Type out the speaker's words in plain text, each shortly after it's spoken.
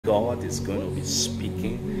God is going to be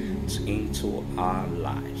speaking into our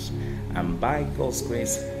lives. And by God's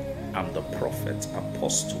grace, I'm the prophet,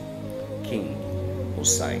 apostle, King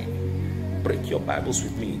Hussein. Break your Bibles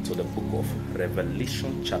with me to the book of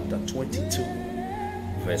Revelation chapter 22,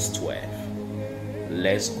 verse 12.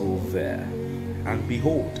 Let's go there. And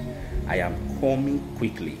behold, I am coming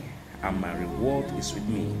quickly, and my reward is with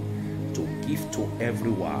me, to give to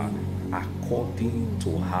everyone according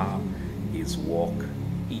to how his work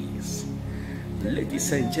is.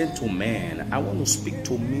 Ladies and gentlemen, I want to speak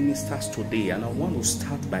to ministers today, and I want to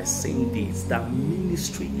start by saying this: that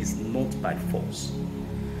ministry is not by force.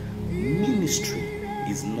 Ministry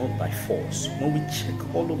is not by force. When we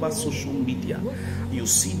check all over social media, you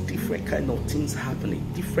see different kind of things happening,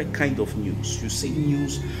 different kind of news. You see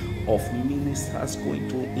news of ministers going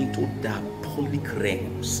into diabolic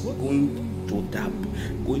realms, going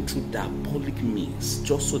through diabolic means,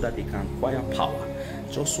 just so that they can acquire power,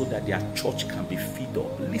 just so that their church can be filled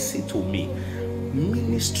up. Listen to me.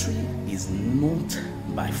 Ministry is not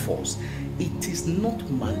by force. It is not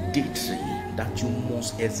mandatory that you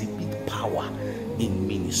must exhibit power in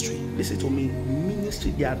ministry. Listen to me.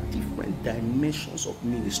 Ministry, there are different dimensions of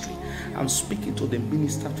ministry. I'm speaking to the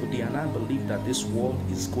minister today, and I believe that this word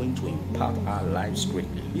is going to impact our lives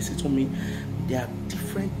greatly. Listen to me. There are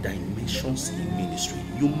different dimensions in ministry.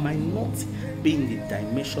 You might not be in the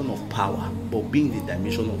dimension of power, but be in the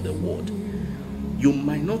dimension of the word. You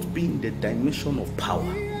might not be in the dimension of power,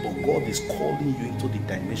 but God is calling you into the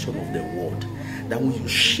dimension of the word. That when you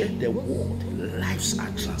share the word, lives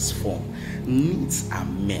are transformed, needs are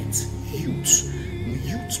met.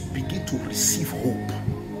 Youth begin to receive hope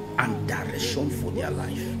and direction for their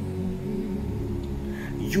life.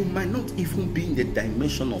 You might not even be in the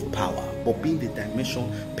dimension of power, but be in the dimension,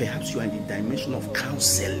 perhaps you are in the dimension of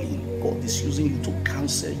counseling. God is using you to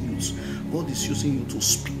counsel youth. God is using you to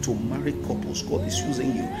speak to married couples. God is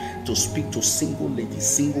using you to speak to single ladies,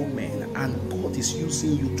 single men, and God is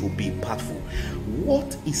using you to be impactful.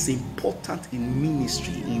 What is important in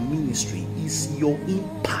ministry is your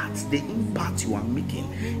impact, the impact you are making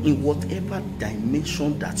in whatever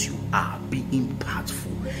dimension that you are. Be impactful.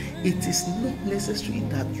 It is not necessary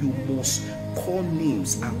that you must call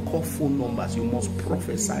names and call phone numbers. You must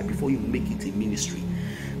prophesy before you make it in ministry.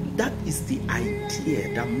 That is the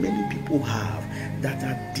idea that many people have that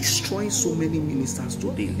are destroying so many ministers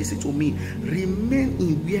today. Listen to me. Remain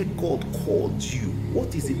in where God called you.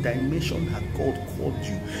 What is the dimension that God called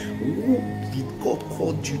you? Who did God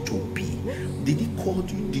call you to be? Did He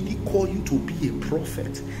call you to be a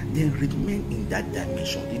prophet? Then remain in that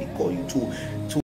dimension. Did He call you to